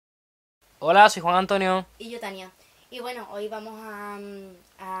Hola, soy Juan Antonio. Y yo, Tania. Y bueno, hoy vamos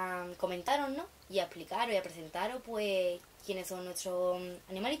a comentaros, ¿no? Y a explicaros y a presentaros, pues, quiénes son nuestros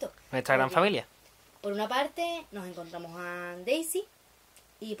animalitos. Nuestra gran familia. Por una parte nos encontramos a Daisy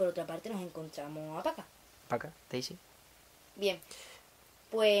y por otra parte nos encontramos a Paca. Paca, Daisy. Bien,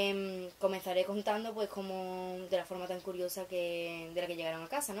 pues comenzaré contando, pues, como de la forma tan curiosa de la que llegaron a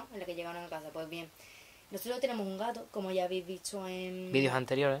casa, ¿no? En la que llegaron a casa. Pues bien, nosotros tenemos un gato, como ya habéis visto en Vídeos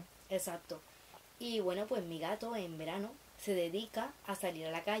anteriores. Exacto. Y bueno, pues mi gato en verano se dedica a salir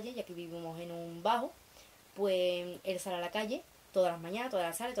a la calle, ya que vivimos en un bajo. Pues él sale a la calle todas las mañanas, todas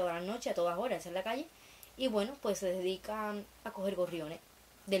las tardes, todas las noches, a todas horas, él sale a la calle. Y bueno, pues se dedica a coger gorriones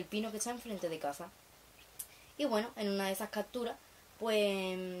del pino que está enfrente de casa. Y bueno, en una de esas capturas,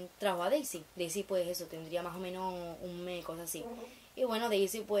 pues trajo a Daisy. Daisy, pues eso, tendría más o menos un mes, cosas así. Y bueno,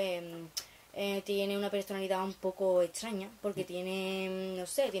 Daisy, pues tiene una personalidad un poco extraña, porque tiene, no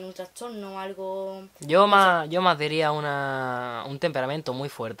sé, tiene un trastorno o algo. Yo no sé. más diría un temperamento muy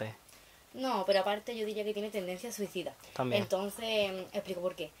fuerte. No, pero aparte yo diría que tiene tendencia suicida. También. Entonces, explico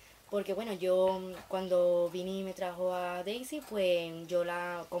por qué. Porque bueno, yo cuando vine y me trajo a Daisy, pues yo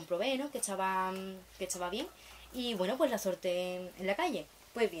la comprobé, ¿no? Que estaba bien. Y bueno, pues la solté en la calle.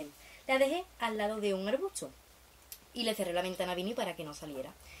 Pues bien, la dejé al lado de un arbusto. Y le cerré la ventana a Vini para que no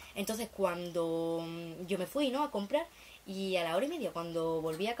saliera. Entonces cuando yo me fui, ¿no? A comprar, y a la hora y media cuando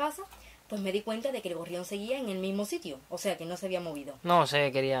volví a casa, pues me di cuenta de que el gorrión seguía en el mismo sitio. O sea, que no se había movido. No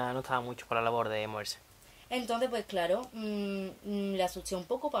sé, no estaba mucho por la labor de moverse. Entonces, pues claro, le asusté un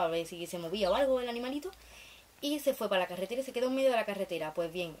poco para ver si se movía o algo el animalito. Y se fue para la carretera y se quedó en medio de la carretera.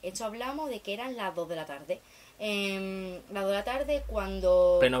 Pues bien, esto hablamos de que eran las 2 de la tarde. Las 2 de la tarde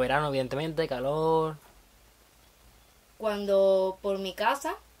cuando... Pleno verano, evidentemente, calor. Cuando por mi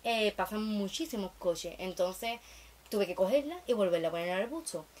casa pasan muchísimos coches. Entonces tuve que cogerla y volverla a poner en el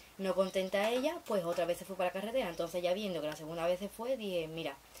arbusto. No contenta ella, pues otra vez se fue para la carretera. Entonces ya viendo que la segunda vez se fue, dije,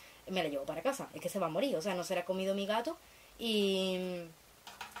 mira, me la llevo para casa. Es que se va a morir. O sea, no se la ha comido mi gato y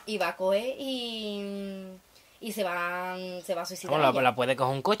va a coger y se va a suicidar. Bueno, ella. la puede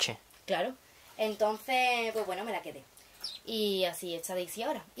coger un coche. Claro. Entonces, pues bueno, me la quedé. Y así está Daisy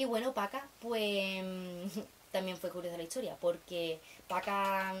ahora. Y bueno, Paca, pues también fue curiosa la historia, porque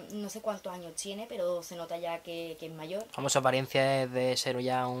Paca no sé cuántos años tiene, pero se nota ya que es mayor. Vamos, su apariencia es de ser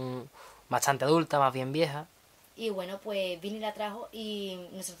ya bastante adulta, más bien vieja. Y bueno, pues Vini la trajo y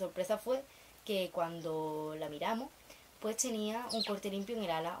nuestra sorpresa fue que cuando la miramos, pues tenía un corte limpio en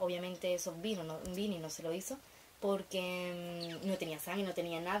el ala. Obviamente eso Vini no se lo hizo, porque no tenía sangre, no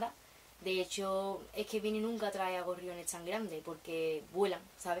tenía nada. De hecho, es que Vini nunca trae a gorriones tan grandes porque vuelan,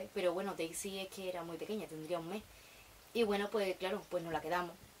 ¿sabes? Pero bueno, Daisy es que era muy pequeña, tendría un mes. Y bueno, pues claro, pues nos la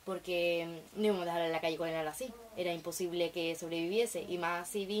quedamos. Porque no íbamos a dejarla en la calle con el ala así. Era imposible que sobreviviese. Y más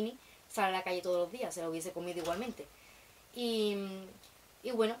si Vini sale a la calle todos los días, se lo hubiese comido igualmente. Y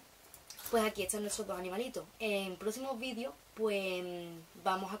bueno, pues aquí están nuestros dos animalitos. En próximos vídeos, pues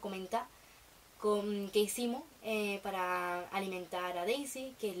vamos a comentar qué hicimos para alimentar a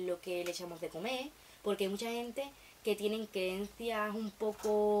Daisy, qué es lo que le echamos de comer, porque hay mucha gente que tienen creencias un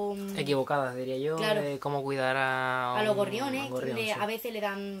poco Equivocadas, diría yo, claro, de cómo cuidar a los gorriones. sí. A veces le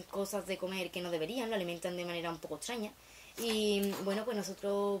dan cosas de comer que no deberían, lo alimentan de manera un poco extraña. Y bueno, pues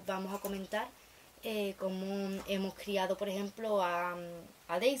nosotros vamos a comentar cómo hemos criado, por ejemplo, a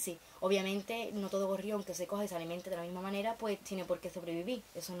Daisy. Obviamente no todo gorrión que se coge y se alimente de la misma manera pues tiene por qué sobrevivir,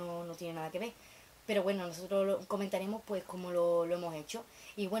 eso no tiene nada que ver. Pero bueno, nosotros comentaremos pues cómo lo hemos hecho.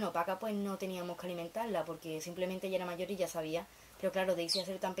 Y bueno, Paca pues no teníamos que alimentarla porque simplemente ella era mayor y ya sabía. Pero claro, Daisy al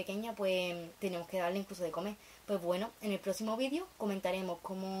ser tan pequeña pues tenemos que darle incluso de comer. Pues bueno, en el próximo vídeo comentaremos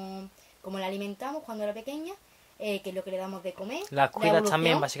cómo la alimentamos cuando era pequeña, qué es lo que le damos de comer. Las cuidas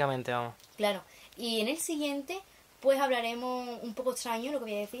también, básicamente, vamos. Claro. Y en el siguiente pues hablaremos un poco extraño lo que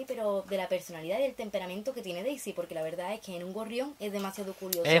voy a decir, pero de la personalidad y del temperamento que tiene Daisy, porque la verdad es que en un gorrión es demasiado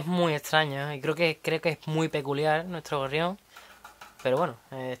curioso. Es muy extraño, y creo que es muy peculiar nuestro gorrión, pero bueno,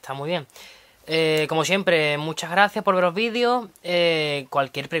 está muy bien. Como siempre, muchas gracias por ver los vídeos.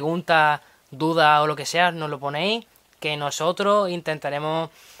 Cualquier pregunta, duda o lo que sea, nos lo ponéis, que nosotros intentaremos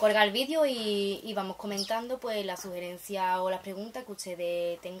colgar el vídeo y vamos comentando pues las sugerencias o las preguntas que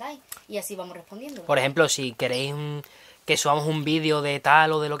ustedes tengáis y así vamos respondiendo. Por ejemplo, si queréis que subamos un vídeo de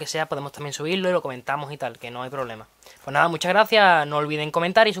tal o de lo que sea, podemos también subirlo y lo comentamos y tal, que no hay problema. Pues nada, muchas gracias, no olviden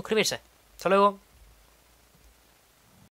comentar y suscribirse. Hasta luego.